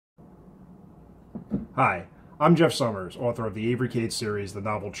Hi, I'm Jeff Summers, author of the Avery Cade series, The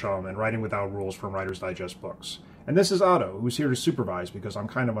Novel Chum, and Writing Without Rules from Writer's Digest books. And this is Otto, who's here to supervise because I'm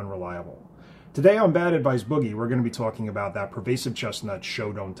kind of unreliable. Today on Bad Advice Boogie, we're going to be talking about that pervasive chestnut,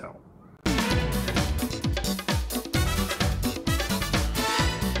 show don't tell.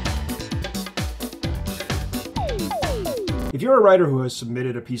 If you're a writer who has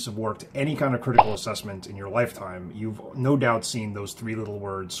submitted a piece of work to any kind of critical assessment in your lifetime, you've no doubt seen those three little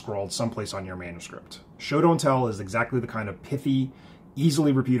words scrawled someplace on your manuscript. Show don't tell is exactly the kind of pithy,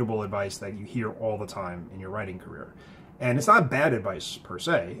 easily repeatable advice that you hear all the time in your writing career. And it's not bad advice per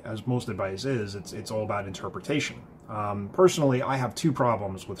se, as most advice is. It's all about interpretation. Personally, I have two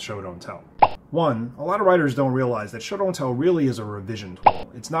problems with show don't tell. One, a lot of writers don't realize that show don't tell really is a revision tool.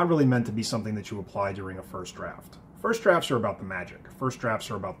 It's not really meant to be something that you apply during a first draft. First drafts are about the magic. First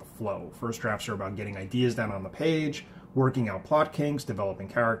drafts are about the flow. First drafts are about getting ideas down on the page, working out plot kinks, developing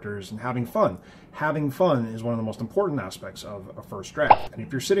characters, and having fun. Having fun is one of the most important aspects of a first draft. And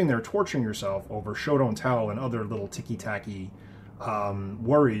if you're sitting there torturing yourself over show don't tell and other little ticky-tacky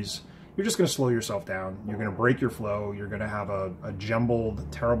worries, you're just going to slow yourself down. You're going to break your flow. You're going to have a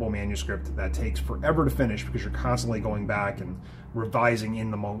jumbled, terrible manuscript that takes forever to finish because you're constantly going back and revising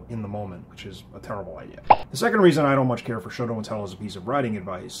in the moment, which is a terrible idea. The second reason I don't much care for show don't tell as a piece of writing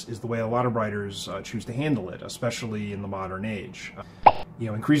advice is the way a lot of writers choose to handle it, especially in the modern age.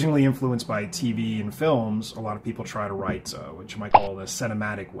 Increasingly influenced by TV and films, a lot of people try to write what you might call the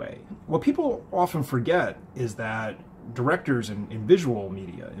cinematic way. What people often forget is that directors in visual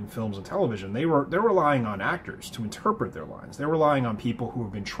media, in films and television, they're relying on actors to interpret their lines. They're relying on people who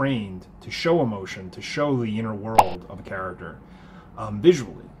have been trained to show emotion, to show the inner world of a character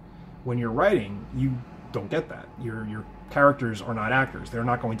visually. When you're writing, you don't get that. Your characters are not actors. They're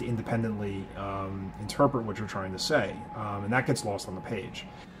not going to independently interpret what you're trying to say, and that gets lost on the page.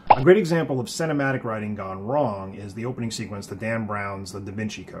 A great example of cinematic writing gone wrong is the opening sequence to Dan Brown's The Da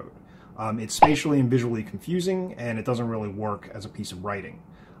Vinci Code. It's spatially and visually confusing, and it doesn't really work as a piece of writing.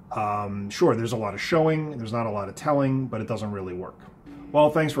 Sure, there's a lot of showing, there's not a lot of telling, but it doesn't really work.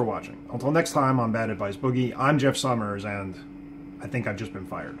 Well, thanks for watching. Until next time on Bad Advice Boogie, I'm Jeff Summers, and I think I've just been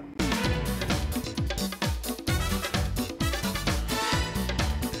fired.